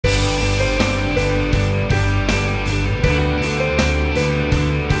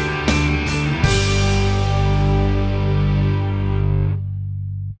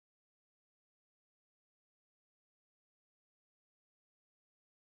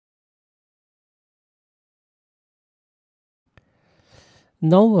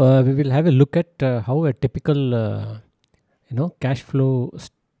Now we will have a look at how a typical cash flow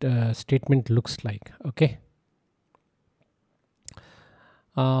statement looks like. Okay.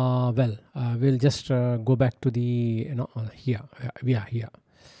 We'll just go back to the here. We are here.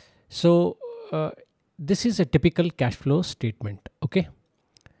 So this is a typical cash flow statement. Okay.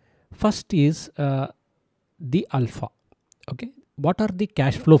 First is the alpha. Okay. What are the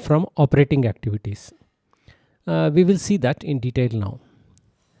cash flow from operating activities? We will see that in detail now.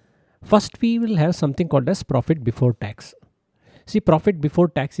 First, we will have something called as profit before tax. See, profit before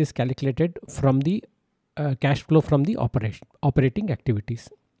tax is calculated from the cash flow from the operating activities.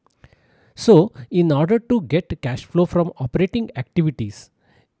 So, in order to get cash flow from operating activities,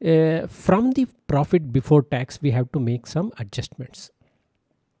 from the profit before tax, we have to make some adjustments.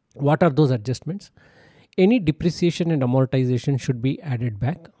 What are those adjustments? Any depreciation and amortization should be added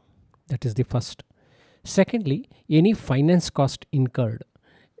back. That is the first. Secondly, any finance cost incurred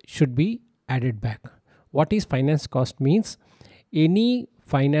should be added back. What is finance cost means? Any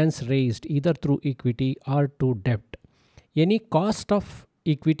finance raised either through equity or to debt. Any cost of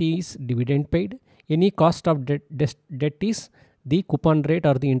equity is dividend paid. Any cost of debt is the coupon rate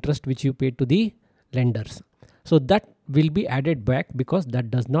or the interest which you pay to the lenders. So that will be added back because that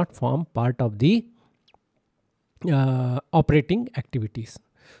does not form part of the operating activities.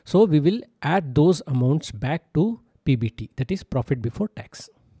 So we will add those amounts back to PBT, that is profit before tax.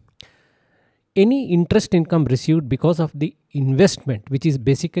 Any interest income received because of the investment, which is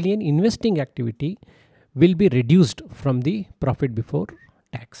basically an investing activity, will be reduced from the profit before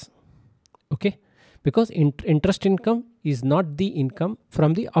tax. Okay, because interest income is not the income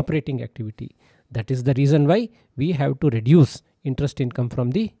from the operating activity. That is the reason why we have to reduce interest income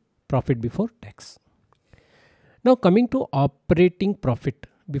from the profit before tax. Now coming to operating profit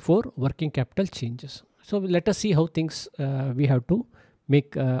before working capital changes. So let us see how things we have to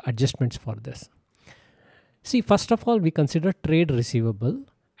make adjustments for this. See, first of all, we consider trade receivable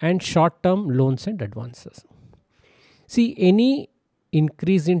and short-term loans and advances. See, any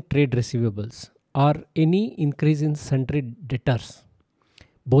increase in trade receivables or any increase in sundry debtors,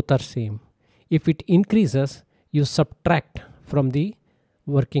 both are same. If it increases, you subtract from the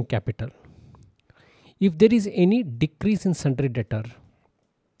working capital. If there is any decrease in sundry debtor,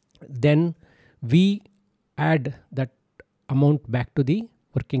 then we add that amount back to the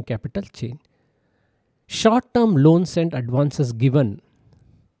working capital chain. Short-term loans and advances given,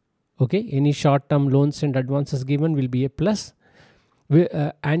 okay, any short-term loans and advances given will be a plus,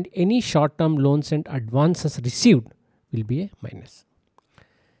 and any short-term loans and advances received will be a minus.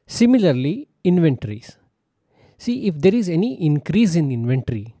 Similarly, inventories. See, if there is any increase in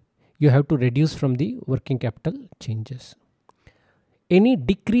inventory, you have to reduce from the working capital changes. Any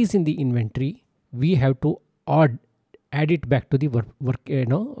decrease in the inventory, we have to add it back to the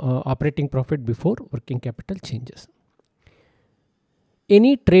operating profit before working capital changes.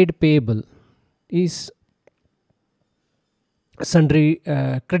 Any trade payable is sundry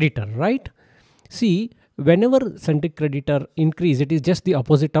creditor, right? See, whenever sundry creditor increase, it is just the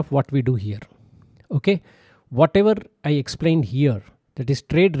opposite of what we do here. Okay, whatever I explained here, that is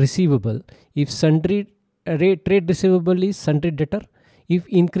trade receivable. If sundry trade receivable is sundry debtor, if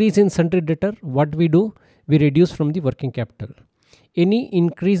increase in sundry debtor, what we do? We reduce from the working capital. Any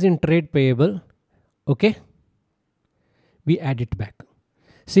increase in trade payable, okay, we add it back.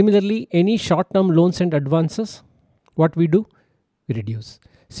 Similarly, any short-term loans and advances, what we do? We reduce.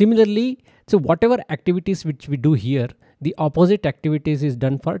 Similarly, so whatever activities which we do here, the opposite activities is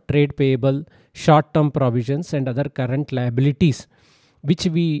done for trade payable, short-term provisions and other current liabilities, which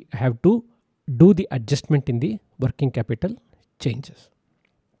we have to do the adjustment in the working capital changes.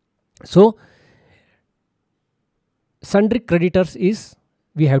 So sundry creditors is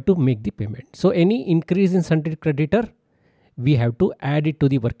we have to make the payment. So any increase in sundry creditor, we have to add it to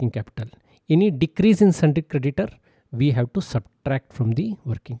the working capital. Any decrease in sundry creditor, we have to subtract from the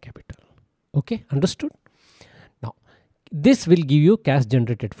working capital. Okay, understood? Now, this will give you cash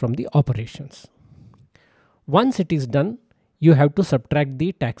generated from the operations. Once it is done, you have to subtract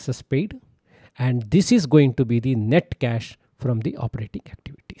the taxes paid, and this is going to be the net cash from the operating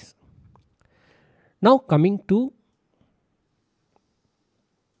activities. Now coming to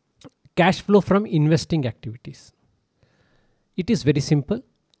cash flow from investing activities. It is very simple.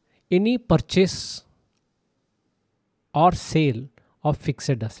 Any purchase or sale of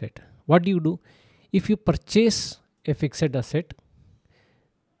fixed asset. What do? If you purchase a fixed asset,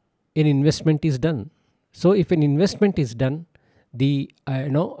 an investment is done. So if an investment is done, the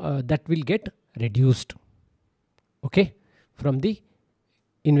that will get reduced, okay, from the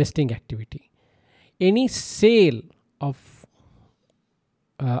investing activity. Any sale of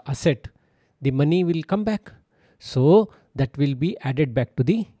asset, the money will come back. So that will be added back to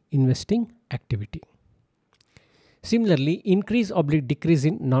the investing activity. Similarly, increase or decrease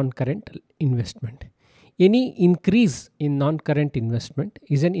in non-current investment. Any increase in non-current investment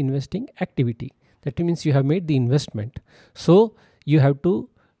is an investing activity. That means you have made the investment. So you have to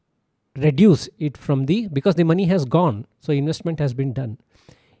reduce it from because the money has gone. So investment has been done.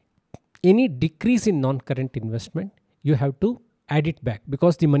 Any decrease in non-current investment, you have to add it back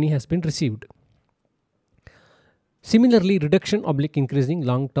because the money has been received. Similarly, reduction or increasing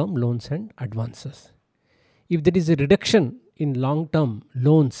long-term loans and advances. If there is a reduction in long-term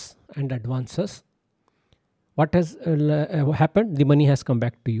loans and advances, what has happened? The money has come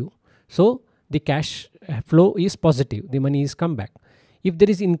back to you. So the cash flow is positive. The money is come back. If there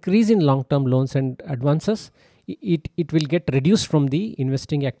is increase in long-term loans and advances, it will get reduced from the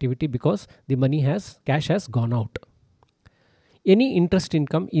investing activity because the cash has gone out. Any interest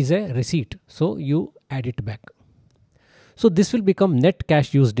income is a receipt. So you add it back. So this will become net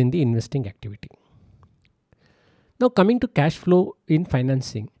cash used in the investing activity. Now coming to cash flow in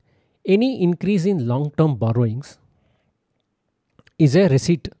financing, any increase in long-term borrowings is a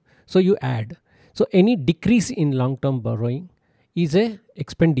receipt. So you add. So any decrease in long-term borrowing is a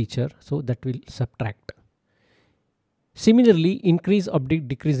expenditure. So that will subtract. Similarly, increase or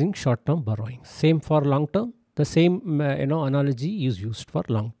decrease in short-term borrowings. Same for long-term. The same analogy is used for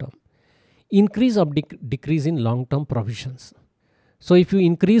long-term. Increase or decrease in long-term provisions. So if you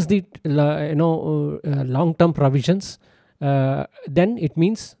increase the long-term provisions, then it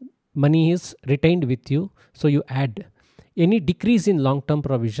means money is retained with you. So you add. Any decrease in long-term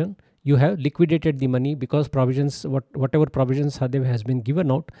provision, you have liquidated the money because provisions, whatever provisions has been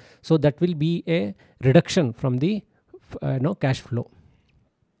given out. So that will be a reduction from the cash flow.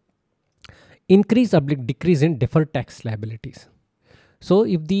 Increase or decrease in deferred tax liabilities. So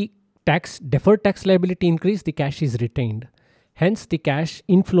if the deferred tax liability increase, the cash is retained. Hence the cash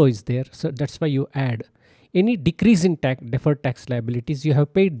inflow is there. So that's why you add. Any decrease in deferred tax liabilities, you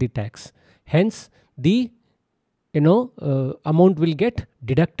have paid the tax. Hence the amount will get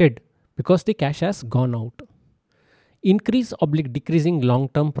deducted because the cash has gone out. Increase or decreasing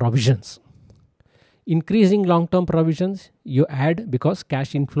long-term provisions. Increasing long-term provisions, you add because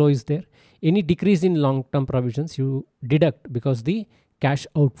cash inflow is there. Any decrease in long-term provisions, you deduct because the cash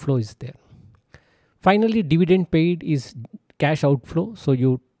outflow is there. Finally, dividend paid is cash outflow. So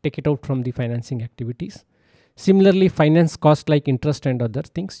you take it out from the financing activities. Similarly, finance cost like interest and other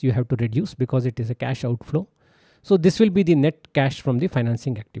things you have to reduce because it is a cash outflow. So this will be the net cash from the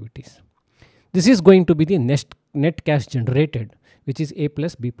financing activities. This is going to be the net cash generated, which is A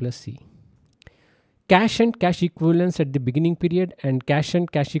plus B plus C. Cash and cash equivalents at the beginning period and cash and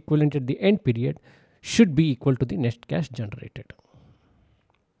cash equivalent at the end period should be equal to the net cash generated.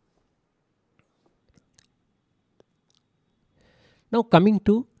 Now coming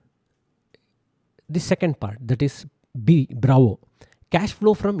to the second part, that is B, Bravo, cash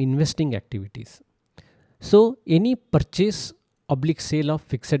flow from investing activities. So any purchase / sale of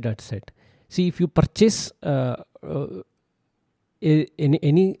fixed asset. See, if you purchase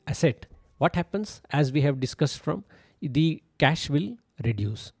any asset, what happens? As we have discussed from, the cash will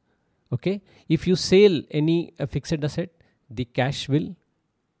reduce. Okay. If you sell any fixed asset, the cash will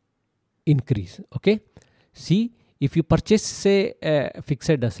increase. Okay. See, if you purchase a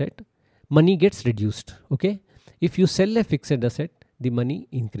fixed asset, money gets reduced. Okay. If you sell a fixed asset, the money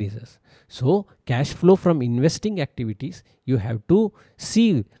increases. So cash flow from investing activities, you have to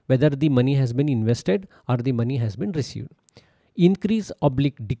see whether the money has been invested or the money has been received. Increase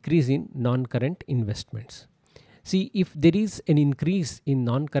 / decrease in non-current investments. See, if there is an increase in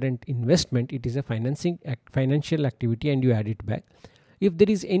non-current investment, it is a financial activity and you add it back. If there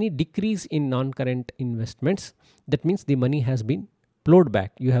is any decrease in non-current investments, that means the money has been plowed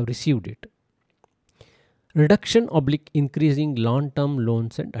back, you have received it. Reduction / increasing long-term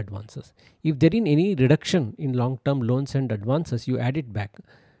loans and advances. If there is any reduction in long-term loans and advances, you add it back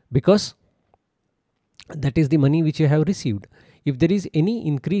because that is the money which you have received. If there is any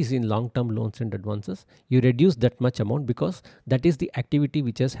increase in long-term loans and advances, you reduce that much amount because that is the activity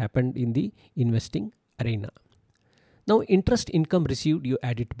which has happened in the investing arena. Now interest income received, you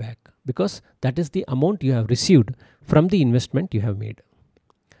add it back because that is the amount you have received from the investment you have made.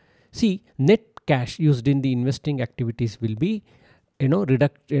 See, net cash used in the investing activities will be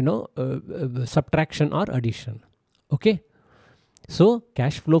subtraction or addition. Okay. So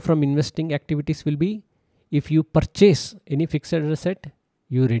cash flow from investing activities will be, if you purchase any fixed asset,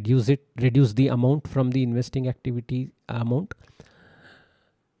 you reduce the amount from the investing activity amount.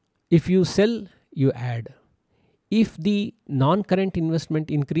 If you sell, you add. If the non-current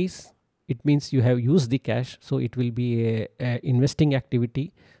investment increase, it means you have used the cash, so it will be a investing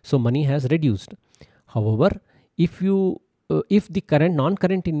activity, so money has reduced. However, if the current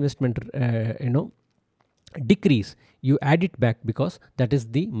non-current investment decrease, you add it back because that is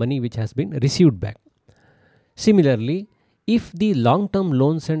the money which has been received back. Similarly, if the long-term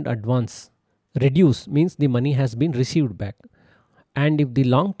loans and advance reduce, means the money has been received back, and if the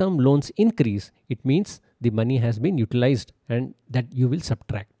long-term loans increase, it means the money has been utilized, and that you will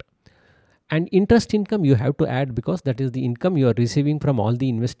subtract. And interest income you have to add because that is the income you are receiving from all the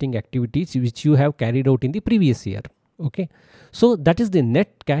investing activities which you have carried out in the previous year. Okay, so that is the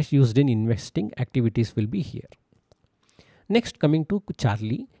net cash used in investing activities will be here. Next, coming to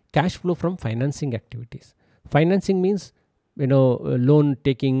Charlie, cash flow from financing activities. Financing means loan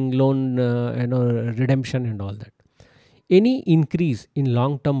taking, loan redemption and all that. Any increase in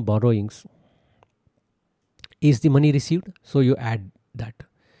long-term borrowings is the money received, so you add that.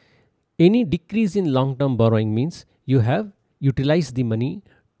 Any decrease in long-term borrowing means you have utilized the money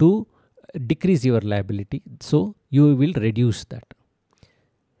to decrease your liability, so you will reduce that.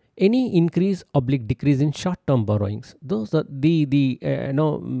 Any increase / decrease in short-term borrowings, those are the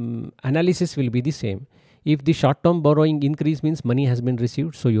analysis will be the same. If the short-term borrowing increase means money has been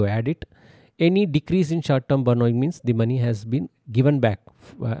received, so you add it. Any decrease in short-term borrowing means the money has been given back,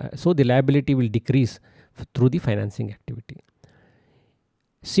 so the liability will decrease through the financing activity.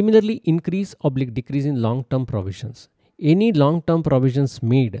 Similarly, increase / decrease in long-term provisions. Any long-term provisions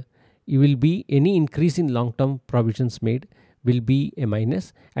made, any increase in long-term provisions made will be a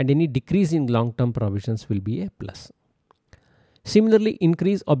minus, and any decrease in long-term provisions will be a plus. Similarly,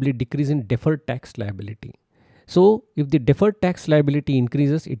 increase / decrease in deferred tax liability. So if the deferred tax liability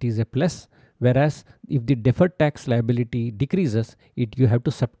increases, it is a plus, whereas if the deferred tax liability decreases, you have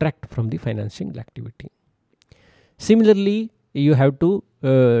to subtract from the financing activity. Similarly, you have to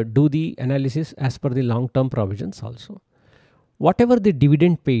do the analysis as per the long-term provisions also. Whatever the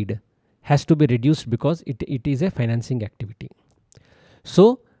dividend paid has to be reduced because it is a financing activity.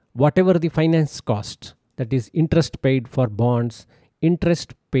 So whatever the finance cost, that is interest paid for bonds,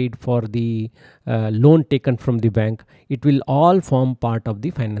 interest paid for the loan taken from the bank, it will all form part of the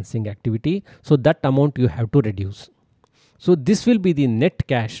financing activity. So that amount you have to reduce. So this will be the net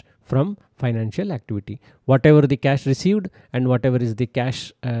cash from financial activity. Whatever the cash received and whatever is the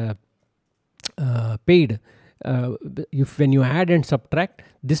cash paid, when you add and subtract,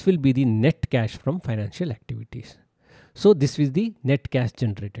 this will be the net cash from financial activities. So this is the net cash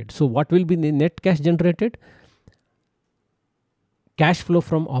generated. So what will be the net cash generated? Cash flow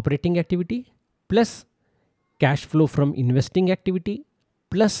from operating activity plus cash flow from investing activity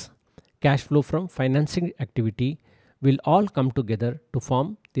plus cash flow from financing activity will all come together to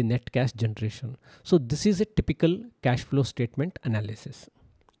form the net cash generation. So this is a typical cash flow statement analysis.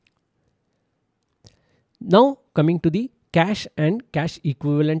 Now coming to the cash and cash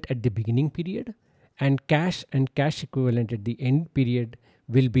equivalent at the beginning period and cash equivalent at the end period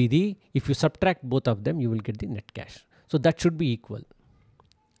will be the, if you subtract both of them, you will get the net cash. So that should be equal.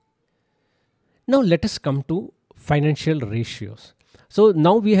 Now let us come to financial ratios. So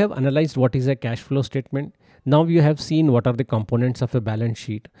now we have analyzed what is a cash flow statement. Now you have seen what are the components of a balance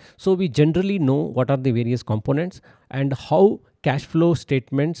sheet. So we generally know what are the various components and how cash flow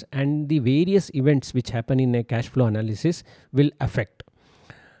statements and the various events which happen in a cash flow analysis will affect.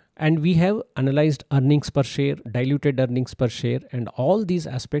 And we have analyzed earnings per share, diluted earnings per share, and all these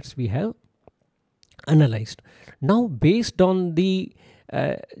aspects we have analyzed. Now based on the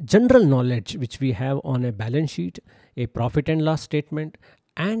general knowledge which we have on a balance sheet, a profit and loss statement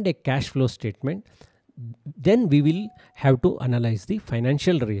and a cash flow statement, then we will have to analyze the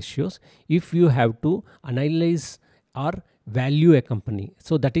financial ratios if you have to analyze or value a company.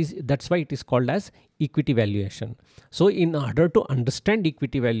 So that's why it is called as equity valuation. So in order to understand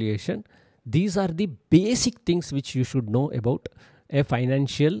equity valuation, these are the basic things which you should know about a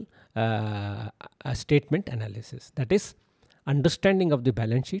financial statement analysis. That is understanding of the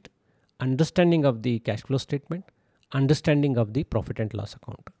balance sheet, understanding of the cash flow statement, understanding of the profit and loss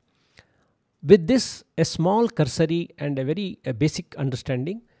account. With this, a small cursory and a very basic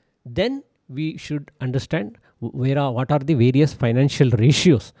understanding, then we should understand what are the various financial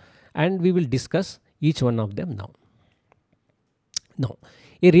ratios, and we will discuss each one of them now. Now,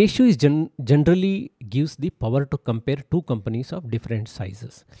 a ratio is generally gives the power to compare two companies of different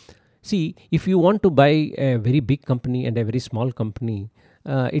sizes. See, if you want to buy a very big company and a very small company,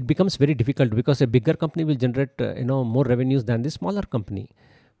 it becomes very difficult because a bigger company will generate more revenues than the smaller company.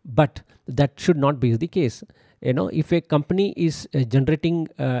 But that should not be the case. if a company is generating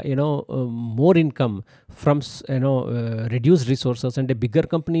more income from reduced resources, and a bigger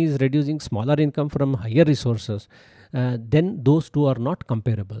company is reducing smaller income from higher resources, then those two are not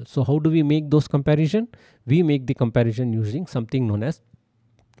comparable. So how do we make those comparison? We make the comparison using something known as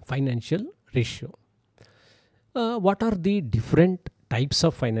financial ratio. What are the different types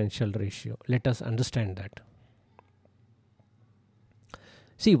of financial ratio? Let us understand that.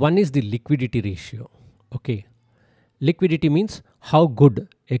 See, one is the liquidity ratio. Okay, liquidity means how good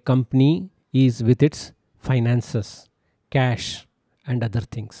a company is with its finances, cash and other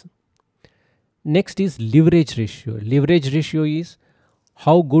things. Next is leverage ratio. Leverage ratio is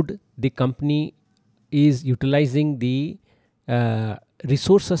how good the company is utilizing the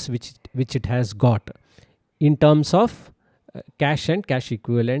resources which it has got in terms of cash and cash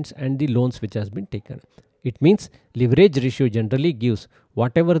equivalents and the loans which has been taken. It means leverage ratio generally gives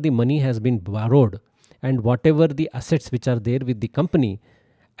whatever the money has been borrowed and whatever the assets which are there with the company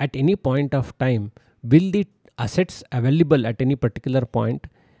at any point of time, will the assets available at any particular point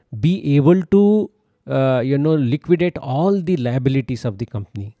be able to liquidate all the liabilities of the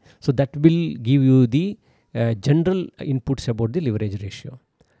company. So that will give you the general inputs about the leverage ratio.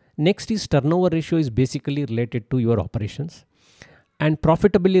 Next is turnover ratio, is basically related to your operations, and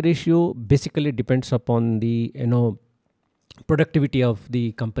profitability ratio basically depends upon the productivity of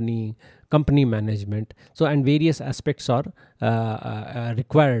the company management. So and various aspects are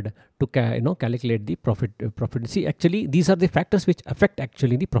required to calculate the profit. See, actually these are the factors which affect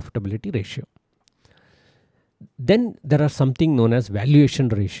actually the profitability ratio. Then there are something known as valuation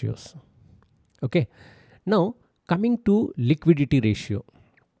ratios. Okay, now coming to liquidity ratio.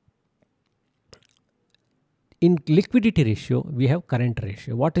 In liquidity ratio, we have current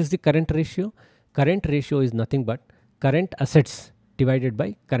ratio. What is the current ratio? Current ratio is nothing but current assets divided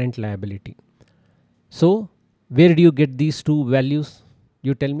by current liability. So where do you get these two values?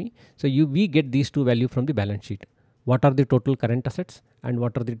 You tell me. So we get these two values from the balance sheet. What are the total current assets and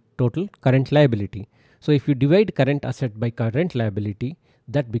what are the total current liability? So if you divide current asset by current liability,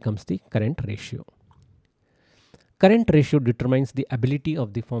 that becomes the current ratio. Current ratio determines the ability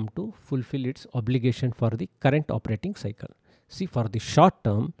of the firm to fulfill its obligation for the current operating cycle. See, for the short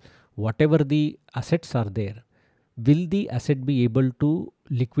term, whatever the assets are there, will the asset be able to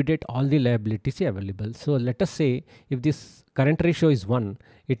liquidate all the liabilities available? So let us say if this current ratio is 1,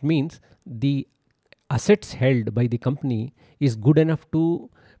 it means the assets held by the company is good enough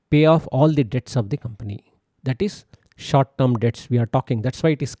to pay off all the debts of the company. That is short term debts we are talking. That's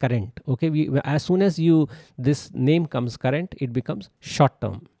why it is current. Okay, as soon as this name comes current, it becomes short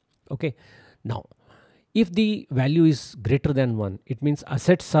term. Okay, now if the value is greater than 1, it means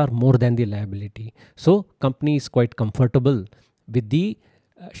assets are more than the liability. So company is quite comfortable with the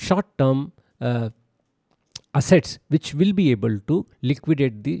short term assets which will be able to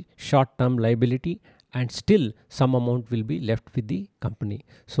liquidate the short term liability, and still some amount will be left with the company.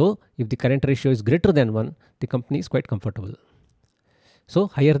 So if the current ratio is greater than 1, the company is quite comfortable. So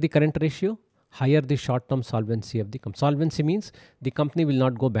higher the current ratio, higher the short term solvency of the company. Solvency means the company will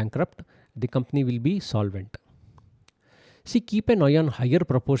not go bankrupt, the company will be solvent. See, keep an eye on higher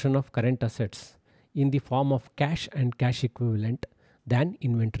proportion of current assets in the form of cash and cash equivalent than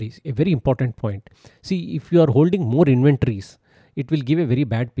inventories. A very important point. See, if you are holding more inventories, it will give a very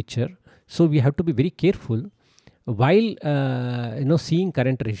bad picture. So we have to be very careful while seeing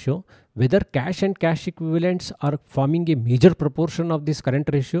current ratio, whether cash and cash equivalents are forming a major proportion of this current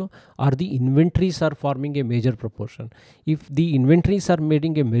ratio or the inventories are forming a major proportion. If the inventories are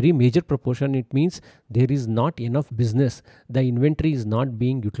making a very major proportion, it means there is not enough business. The inventory is not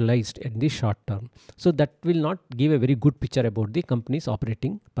being utilized in the short term. So that will not give a very good picture about the company's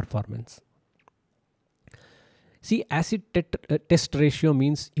operating performance. See, acid test ratio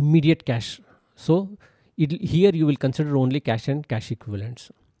means immediate cash. So here you will consider only cash and cash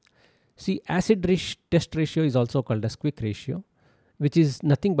equivalents. See, acid test ratio is also called as quick ratio, which is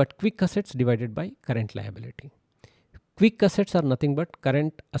nothing but quick assets divided by current liability. Quick assets are nothing but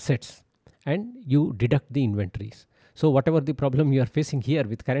current assets and you deduct the inventories. So whatever the problem you are facing here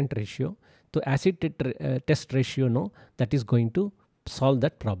with current ratio, to acid test ratio, that is going to solve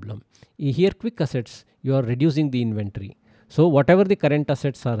that problem. Here quick assets, you are reducing the inventory. So whatever the current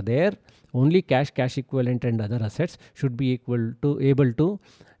assets are there, only cash equivalent and other assets should be able to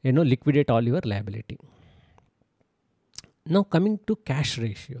liquidate all your liability. Now coming to cash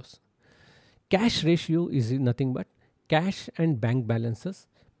ratios. Cash ratio is nothing but cash and bank balances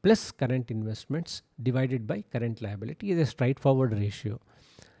plus current investments divided by current liability is a straightforward ratio.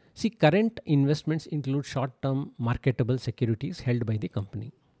 See, current investments include short-term marketable securities held by the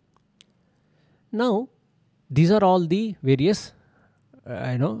company. Now, These are all the various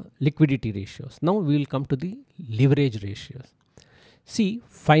liquidity ratios. Now we will come to the leverage ratios. See,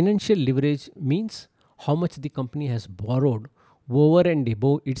 financial leverage means how much the company has borrowed over and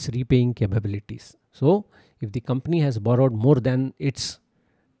above its repaying capabilities. So if the company has borrowed more than its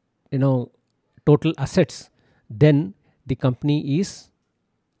total assets, then the company is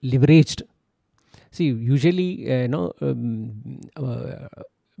leveraged. See, usually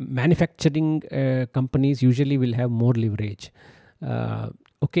manufacturing companies usually will have more leverage.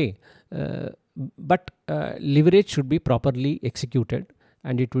 But leverage should be properly executed,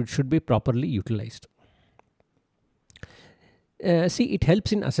 and should be properly utilized. See, it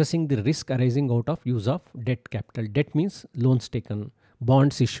helps in assessing the risk arising out of use of debt capital. Debt means loans taken,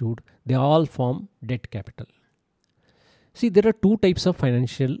 bonds issued, they all form debt capital. See, there are two types of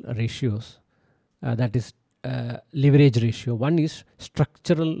financial ratios, that is leverage ratio. One is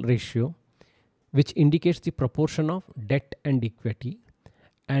structural ratio, which indicates the proportion of debt and equity,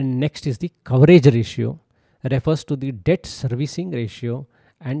 and next is the coverage ratio, refers to the debt servicing ratio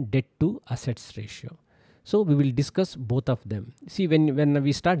and debt to assets ratio. So we will discuss both of them. See, when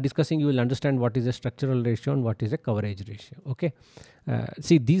we start discussing, you will understand what is a structural ratio and what is a coverage ratio. Okay.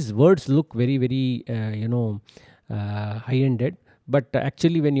 See, these words look very, very high-ended, but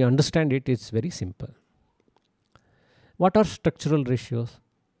actually when you understand it, it's very simple. What are structural ratios?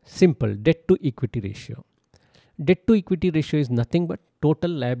 Simple, debt to equity ratio. Debt to equity ratio is nothing but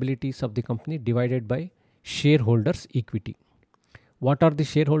total liabilities of the company divided by shareholders' equity. What are the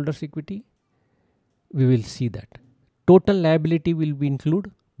shareholders' equity? We will see that. Total liability will include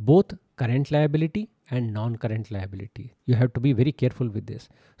both current liability and non-current liability. You have to be very careful with this.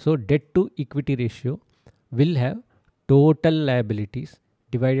 So debt to equity ratio will have total liabilities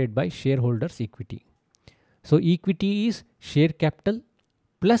divided by shareholders' equity. So equity is share capital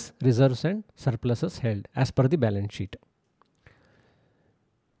plus reserves and surpluses held as per the balance sheet.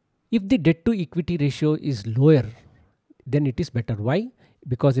 If the debt to equity ratio is lower, then it is better. Why?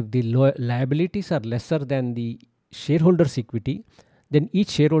 Because if the liabilities are lesser than the shareholders' equity, then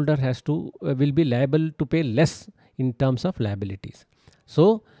each shareholder will be liable to pay less in terms of liabilities.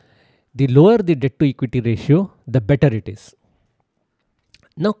 So the lower the debt to equity ratio, the better it is.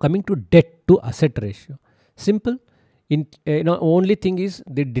 Now coming to debt to asset ratio. Simple. Only thing is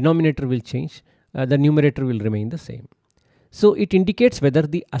the denominator will change, the numerator will remain the same. So it indicates whether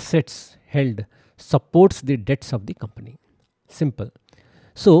the assets held supports the debts of the company. Simple.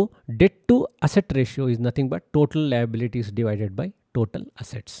 So debt to asset ratio is nothing but total liabilities divided by total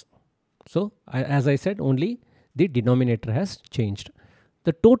assets. So as I said, only the denominator has changed.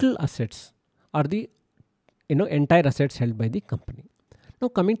 The total assets are the entire assets held by the company. Now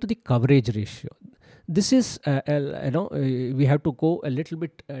coming to the coverage ratio. This is we have to go a little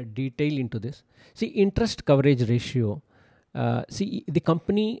bit detail into this. See, interest coverage ratio. See, the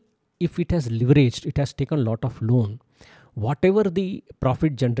company, if it has leveraged, it has taken a lot of loan, whatever the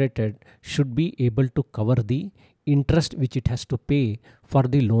profit generated should be able to cover the interest which it has to pay for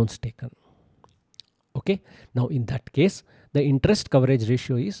the loans taken. Okay. Now in that case, the interest coverage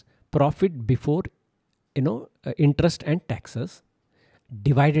ratio is profit before interest and taxes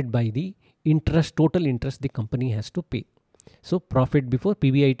divided by the total interest the company has to pay. So profit before,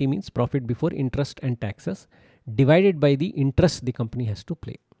 PBIT means profit before interest and taxes divided by the interest the company has to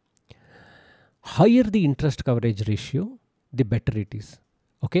pay. Higher the interest coverage ratio, the better it is.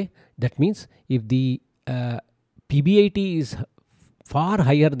 Okay. That means if the PBIT is far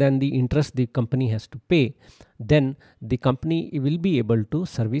higher than the interest the company has to pay, then the company will be able to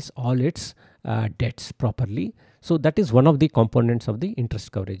service all its debts properly. So that is one of the components of the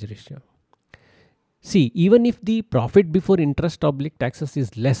interest coverage ratio. See, even if the profit before interest / taxes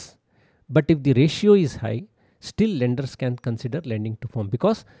is less, but if the ratio is high, still lenders can consider lending to firm,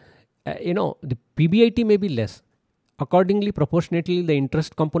 because the PBIT may be less. Accordingly, proportionately, the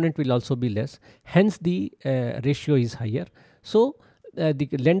interest component will also be less. Hence, the ratio is higher. So the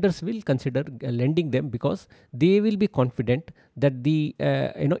lenders will consider lending them, because they will be confident that the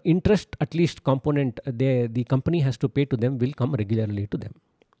interest at least component the company has to pay to them will come regularly to them.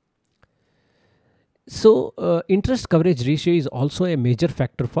 So interest coverage ratio is also a major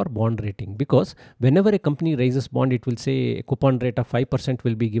factor for bond rating, because whenever a company raises bond, it will say a coupon rate of 5%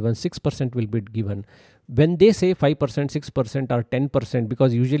 will be given, 6% will be given. When they say 5%, 6% or 10%,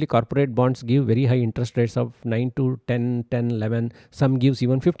 because usually corporate bonds give very high interest rates of 9 to 10, 10, 11, some gives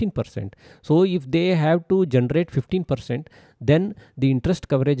even 15%. So if they have to generate 15%, then the interest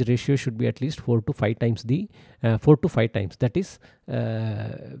coverage ratio should be at least 4 to 5 times that is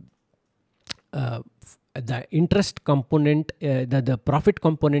the interest component, the profit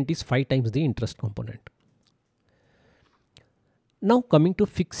component is 5 times the interest component. Now coming to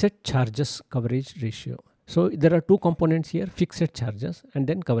fixed charges coverage ratio. So there are two components here, fixed charges and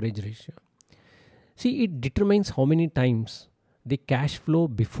then coverage ratio. See, it determines how many times the cash flow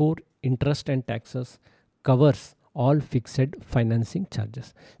before interest and taxes covers all fixed financing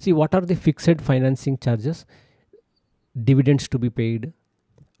charges. See, what are the fixed financing charges? Dividends to be paid,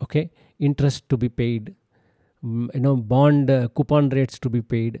 okay, interest to be paid, bond coupon rates to be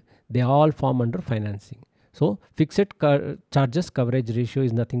paid. They all form under financing. So fixed charges coverage ratio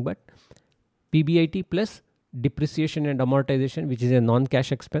is nothing but PBIT plus depreciation and amortization, which is a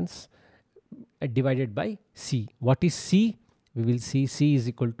non-cash expense, divided by C. What is C? We will see C is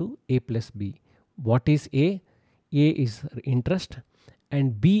equal to A plus B. What is A? A is interest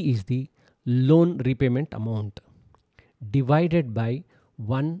and B is the loan repayment amount, divided by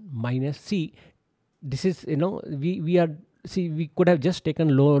 1 minus C. This is, we could have just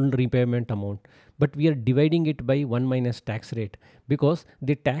taken loan repayment amount, but we are dividing it by 1 minus tax rate, because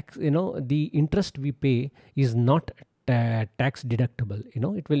the tax, the interest we pay is not tax deductible.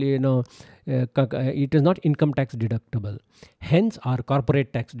 It will, it is not income tax deductible, hence our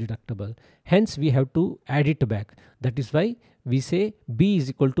corporate tax deductible. Hence we have to add it back. That is why we say B is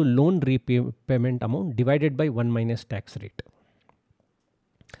equal to loan repayment amount divided by 1 minus tax rate.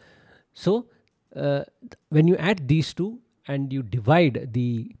 So when you add these two and you divide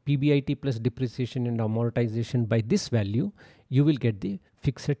the PBIT plus depreciation and amortization by this value, you will get the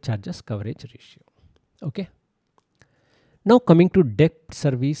fixed charges coverage ratio. Okay. Now coming to debt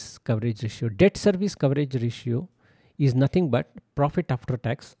service coverage ratio. Debt service coverage ratio is nothing but profit after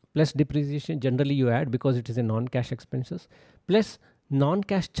tax plus depreciation, generally you add because it is a non-cash expenses, plus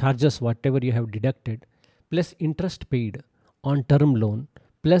non-cash charges whatever you have deducted, plus interest paid on term loan,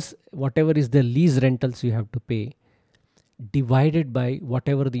 plus whatever is the lease rentals you have to pay, divided by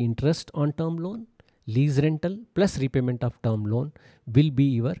whatever the interest on term loan, lease rental plus repayment of term loan will be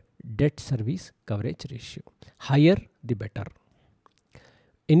your debt service coverage ratio. Higher the better.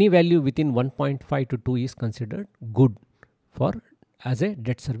 Any value within 1.5 to 2 is considered good for as a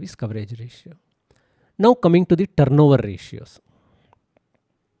debt service coverage ratio. Now coming to the turnover ratios.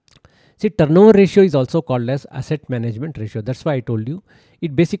 See, turnover ratio is also called as asset management ratio. That's why I told you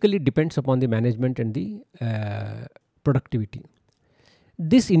it basically depends upon the management and the productivity.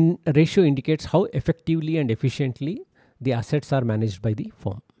 This ratio indicates how effectively and efficiently the assets are managed by the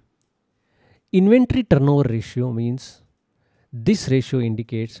firm. Inventory turnover ratio means this ratio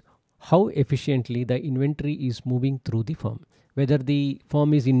indicates how efficiently the inventory is moving through the firm. Whether the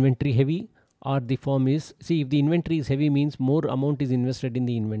firm is inventory heavy or the firm is, see, if the inventory is heavy means more amount is invested in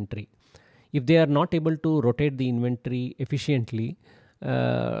the inventory. If they are not able to rotate the inventory efficiently,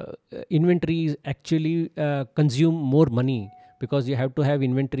 inventory is actually consume more money, because you have to have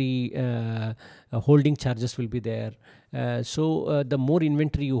inventory holding charges will be there. So the more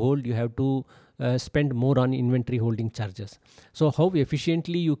inventory you hold, you have to spend more on inventory holding charges. So how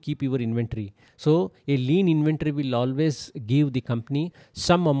efficiently you keep your inventory. So a lean inventory will always give the company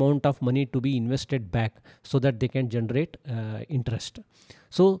some amount of money to be invested back so that they can generate interest.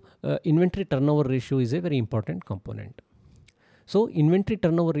 So inventory turnover ratio is a very important component. So inventory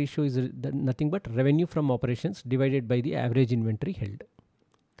turnover ratio is nothing but revenue from operations divided by the average inventory held.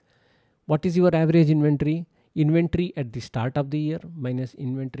 What is your average inventory? Inventory at the start of the year minus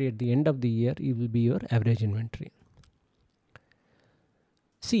inventory at the end of the year, it will be your average inventory.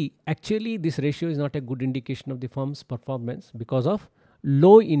 See, actually this ratio is not a good indication of the firm's performance, because of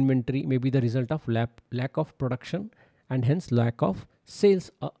low inventory may be the result of lack of production and hence lack of sales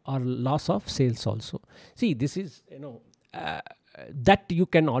or loss of sales also. See, this is, that you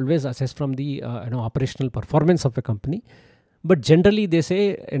can always assess from the operational performance of a company, but generally they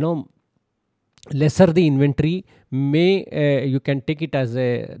say, lesser the inventory may you can take it as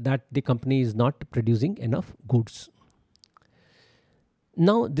that the company is not producing enough goods.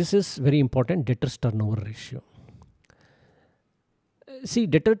 Now this is very important, debtors turnover ratio. See,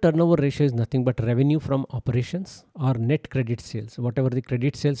 debtor turnover ratio is nothing but revenue from operations or net credit sales, whatever the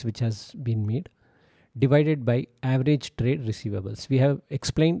credit sales which has been made, divided by average trade receivables. We have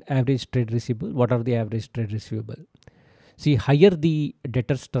explained average trade receivable. What are the average trade receivable? See, higher the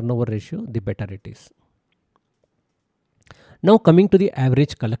debtors turnover ratio, the better it is. Now coming to the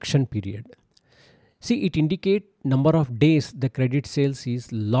average collection period. See, it indicates number of days the credit sales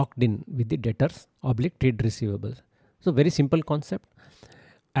is locked in with the debtors / trade receivables. So very simple concept.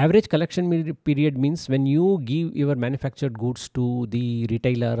 Average collection period means when you give your manufactured goods to the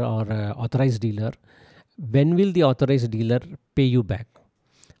retailer or authorized dealer, when will the authorized dealer pay you back?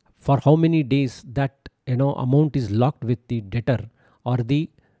 For how many days that amount is locked with the debtor or the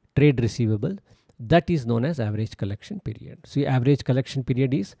trade receivable, That is known as average collection period. See, average collection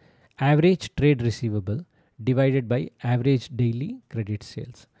period is average trade receivable divided by average daily credit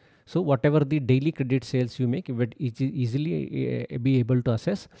sales. So whatever the daily credit sales you make, you would easily be able to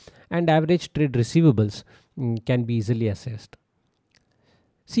assess, and average trade receivables can be easily assessed.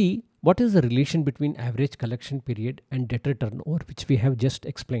 See, what is the relation between average collection period and debtor turnover, which we have just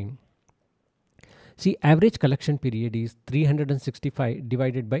explained? See, average collection period is 365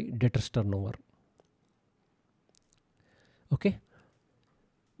 divided by debtors turnover. Okay,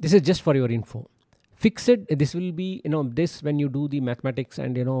 this is just for your info. Fixed, this will be, this when you do the mathematics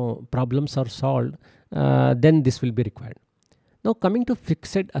and problems are solved, then this will be required. Now coming to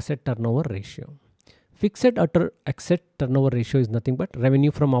fixed asset turnover ratio. Fixed asset turnover ratio is nothing but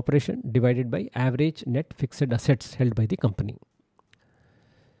revenue from operation divided by average net fixed assets held by the company.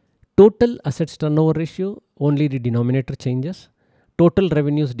 Total assets turnover ratio, only the denominator changes. Total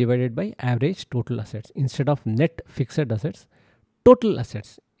revenues divided by average total assets. Instead of net fixed assets, total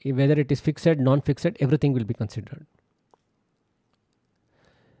assets, whether it is fixed, non-fixed, everything will be considered.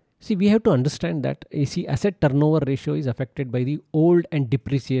 See, we have to understand that asset turnover ratio is affected by the old and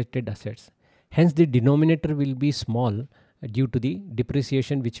depreciated assets. Hence, the denominator will be small due to the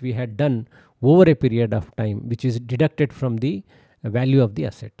depreciation which we had done over a period of time, which is deducted from the value of the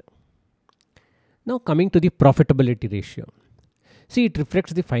asset. Now coming to the profitability ratio. See, it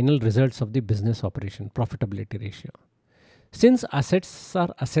reflects the final results of the business operation, profitability ratio. Since assets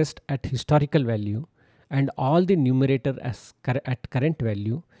are assessed at historical value and all the numerator at current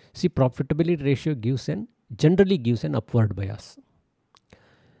value, see, profitability ratio generally gives an upward bias.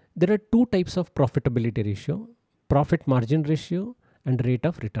 There are two types of profitability ratio: profit margin ratio and rate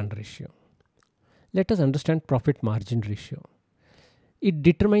of return ratio. Let us understand profit margin ratio. It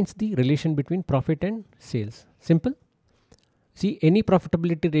determines the relation between profit and sales. Simple. See, any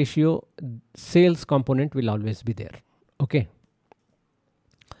profitability ratio, sales component will always be there. Okay.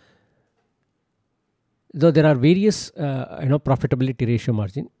 Though there are various profitability ratio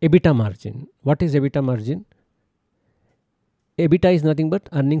margin. EBITDA margin. What is EBITDA margin? EBITDA is nothing but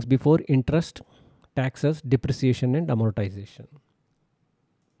earnings before interest, taxes, depreciation and amortization.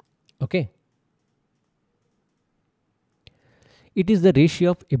 Okay. It is the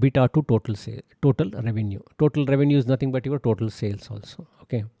ratio of EBITDA to total revenue. Total revenue is nothing but your total sales also.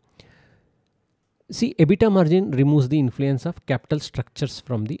 Okay. See, EBITDA margin removes the influence of capital structures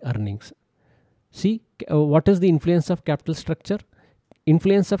from the earnings. See, what is the influence of capital structure?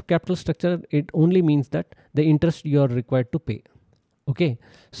 Influence of capital structure, it only means that the interest you are required to pay. Okay.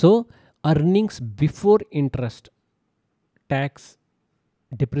 So, earnings before interest, tax,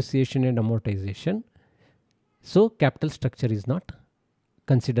 depreciation and amortization. So, capital structure is not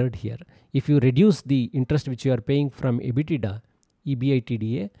considered here. If you reduce the interest which you are paying from EBITDA,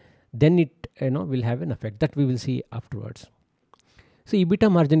 EBITDA, then it will have an effect that we will see afterwards. So,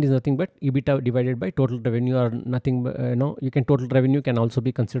 EBITDA margin is nothing but EBITDA divided by total revenue, or nothing. Total revenue can also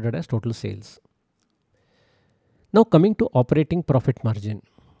be considered as total sales. Now coming to operating profit margin.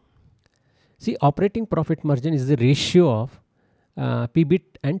 See, operating profit margin is the ratio of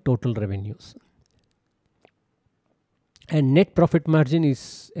PBIT and total revenues. And net profit margin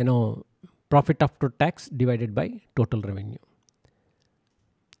is profit after tax divided by total revenue.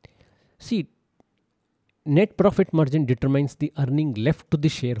 See, net profit margin determines the earning left to the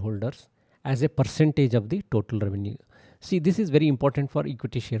shareholders as a percentage of the total revenue. See, this is very important for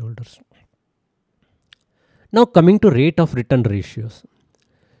equity shareholders. Now coming to rate of return ratios.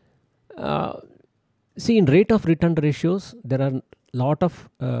 See, in rate of return ratios, there are lot of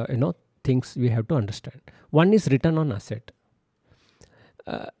things we have to understand. One is return on asset.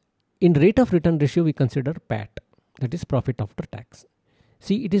 In rate of return ratio, we consider PAT, that is profit after tax.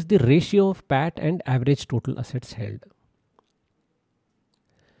 See, it is the ratio of PAT and average total assets held.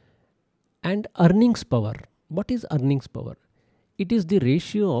 And earnings power. What is earnings power? It is the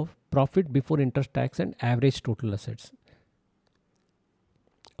ratio of profit before interest, tax and average total assets.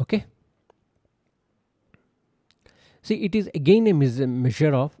 Okay. See, it is again a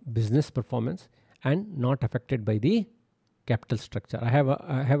measure of business performance and not affected by the capital structure. I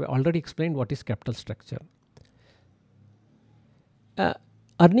have already explained what is capital structure.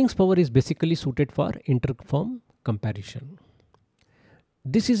 Earnings power is basically suited for inter-firm comparison.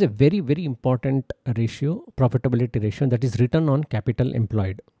 This is a very, very important ratio, profitability ratio, that is return on capital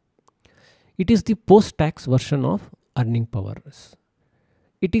employed. It is the post-tax version of earning powers.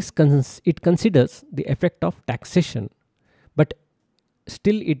 It considers the effect of taxation, but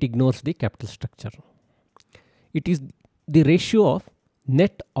still it ignores the capital structure. It is the ratio of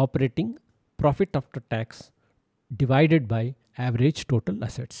net operating profit after tax divided by average total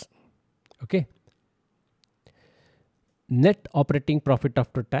assets. Okay. net operating profit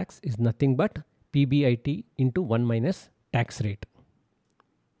after tax is nothing but PBIT into 1 minus tax rate,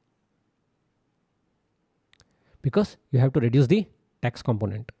 because you have to reduce the tax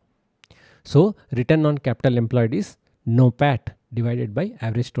component. So return on capital employed is NOPAT divided by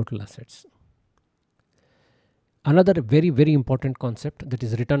average total assets. Another very, very important concept, that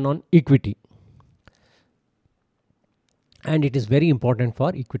is return on equity. And it is very important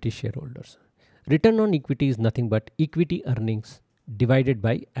for equity shareholders. Return on equity is nothing but equity earnings divided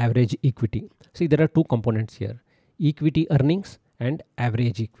by average equity. See, there are two components here, equity earnings and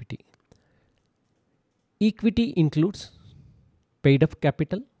average equity. Equity includes paid up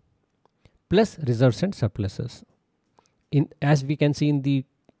capital plus reserves and surpluses. As we can see in the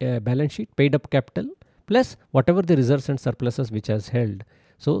balance sheet, paid up capital plus whatever the reserves and surpluses which has held.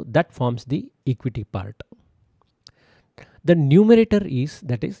 So that forms the equity part. The numerator is,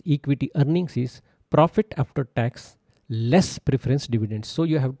 that is equity earnings, is profit after tax less preference dividends. So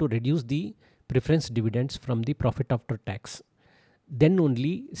you have to reduce the preference dividends from the profit after tax. Then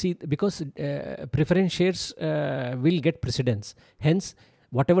only, see, because preference shares will get precedence. Hence,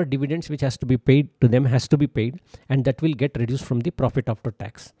 whatever dividends which has to be paid to them has to be paid, and that will get reduced from the profit after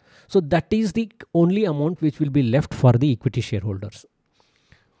tax. So that is the only amount which will be left for the equity shareholders.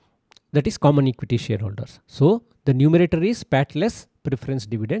 That is common equity shareholders. So the numerator is PAT less preference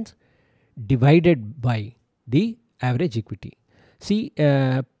dividends divided by the average equity. See,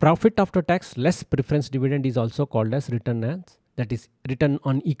 profit after tax less preference dividend is also called as return on, that is return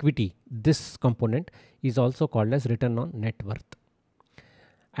on equity. This component is also called as return on net worth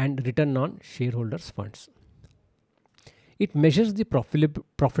and return on shareholders funds. It measures the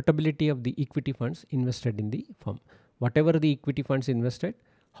profitability of the equity funds invested in the firm. Whatever the equity funds invested,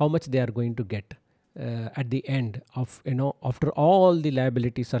 how much they are going to get at the end of, after all the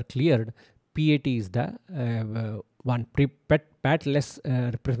liabilities are cleared. PAT is the one. PAT less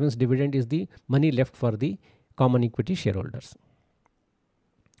preference dividend is the money left for the common equity shareholders.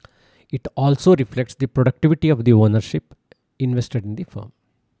 It also reflects the productivity of the ownership invested in the firm.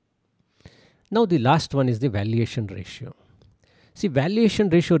 Now the last one is the valuation ratio. See, valuation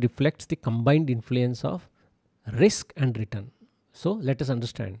ratio reflects the combined influence of risk and return. So let us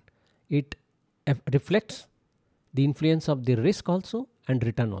understand, it reflects the influence of the risk also and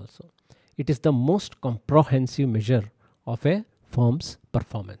return also. It is the most comprehensive measure of a firm's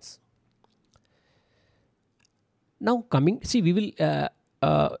performance. Now see, we will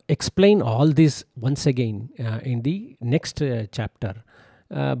explain all this once again in the next chapter.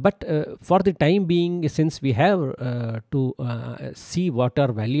 But for the time being, since we have to see what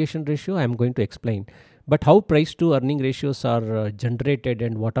are valuation ratio, I am going to explain. But how price to earning ratios are generated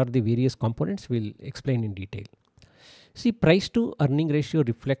and what are the various components, we'll explain in detail. See, price to earning ratio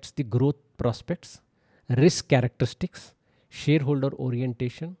reflects the growth prospects, risk characteristics, shareholder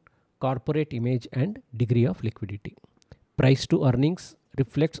orientation, corporate image and degree of liquidity. Price to earnings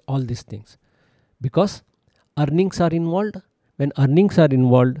reflects all these things because earnings are involved. When earnings are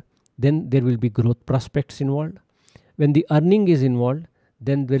involved, then there will be growth prospects involved. When the earning is involved,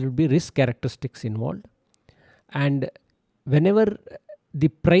 then there will be risk characteristics involved. And whenever the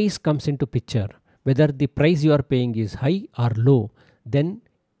price comes into picture, whether the price you are paying is high or low, then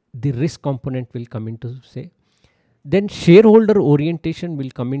the risk component will come into say. Then shareholder orientation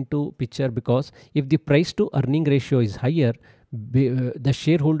will come into picture, because if the price to earning ratio is higher, the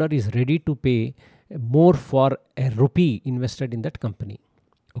shareholder is ready to pay more for a rupee invested in that company.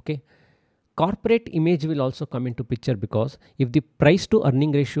 Okay. Corporate image will also come into picture, because if the price to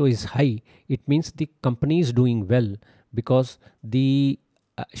earning ratio is high, it means the company is doing well, because the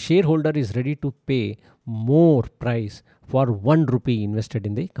shareholder is ready to pay more price for 1 rupee invested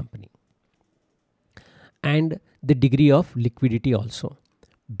in the company. And the degree of liquidity also.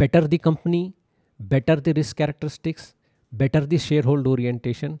 Better the company, better the risk characteristics, better the shareholder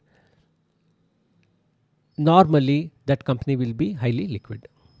orientation, normally that company will be highly liquid.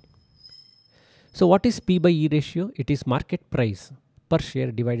 So what is P by E ratio? It is market price per share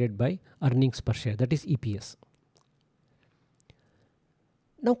divided by earnings per share, that is EPS.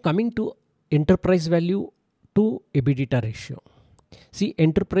 Now coming to enterprise value to EBITDA ratio. See,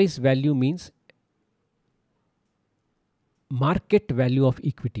 enterprise value means market value of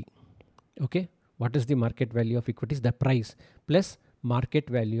equity. Okay, what is the market value of equity? Is the price plus market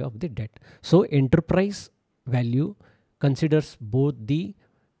value of the debt. So enterprise value considers both the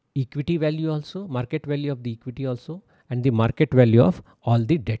equity value also, market value of the equity also, and the market value of all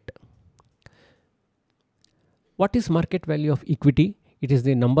the debt. What is market value of equity? It is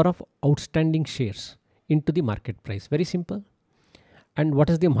the number of outstanding shares into the market price. Very simple. And what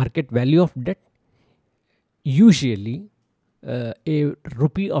is the market value of debt? Usually a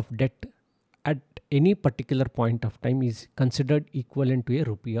rupee of debt at any particular point of time is considered equivalent to a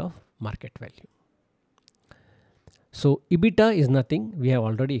rupee of market value. So EBITDA is nothing, we have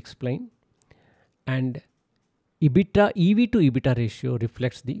already explained, and EBITDA, EV to EBITDA ratio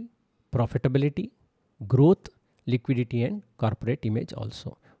reflects the profitability, growth, liquidity and corporate image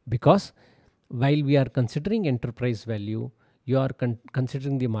also. Because while we are considering enterprise value, you are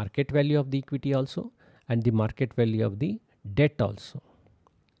considering the market value of the equity also and the market value of the debt also.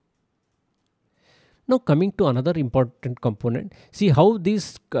 Now coming to another important component, see how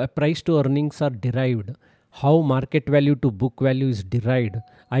these price to earnings are derived, how market value to book value is derived,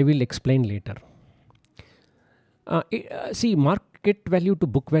 I will explain later. See, market value to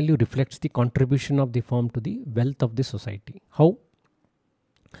book value reflects the contribution of the firm to the wealth of the society. How?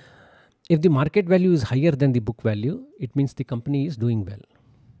 If the market value is higher than the book value, it means the company is doing well.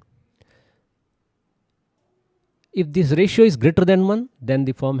 If this ratio is greater than 1, then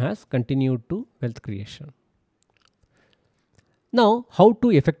the firm has continued to wealth creation. Now, how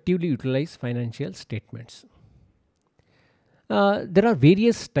to effectively utilize financial statements? There are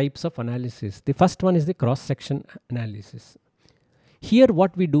various types of analysis. The first one is the cross-section analysis. Here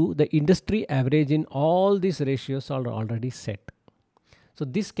what we do, the industry average in all these ratios are already set. So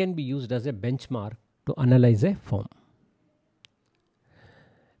this can be used as a benchmark to analyze a firm.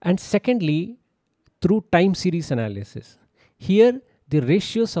 And secondly, through time series analysis. Here the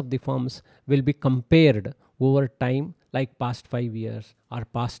ratios of the firms will be compared over time, like past 5 years or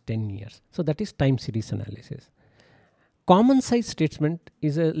past 10 years. So that is time series analysis. Common size statement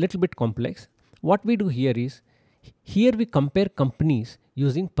is a little bit complex. What we do here is, here we compare companies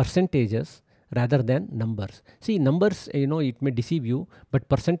using percentages rather than numbers. See, numbers, it may deceive you, but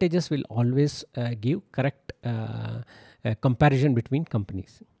percentages will always give correct comparison between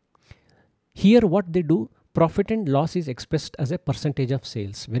companies. Here what they do, profit and loss is expressed as a percentage of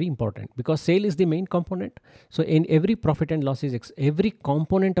sales. Very important, because sale is the main component. So in every profit and loss is every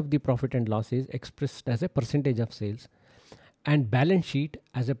component of the profit and loss is expressed as a percentage of sales, and balance sheet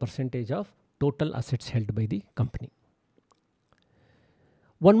as a percentage of total assets held by the company.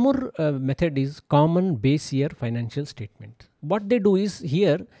 One more method is common base year financial statement. What they do is,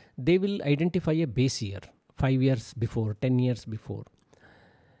 here they will identify a base year, 5 years before, 10 years before.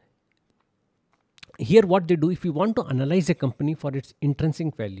 Here what they do, if we want to analyze a company for its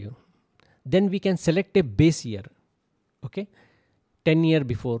intrinsic value, then we can select a base year, okay, 10 year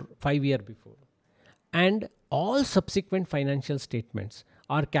before, 5 year before, and all subsequent financial statements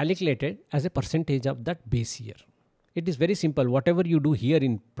are calculated as a percentage of that base year. It is very simple. Whatever you do here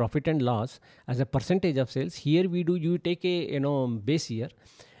in profit and loss as a percentage of sales, here you take a base year,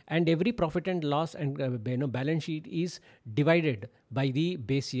 and every profit and loss and balance sheet is divided by the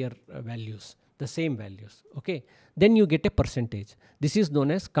base year values, the same values. Okay, then you get a percentage. This is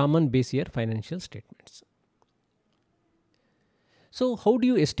known as common base year financial statements. So how do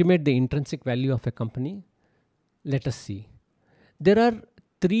you estimate the intrinsic value of a company? Let us see. There are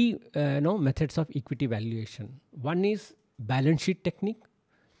three methods of equity valuation. One is balance sheet technique.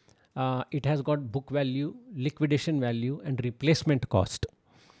 It has got book value, liquidation value and replacement cost.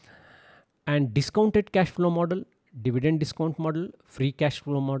 And discounted cash flow model, dividend discount model, free cash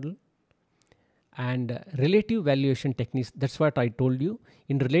flow model, and relative valuation techniques. That's what I told you.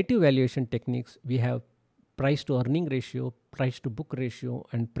 In relative valuation techniques, we have price to earning ratio, price to book ratio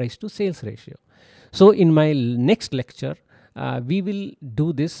and price to sales ratio. So in my next lecture, we will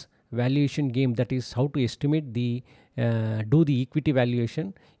do this valuation game, that is how to estimate the do the equity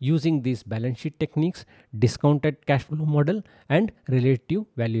valuation using these balance sheet techniques, discounted cash flow model and relative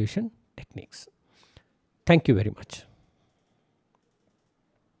valuation techniques. Thank you very much.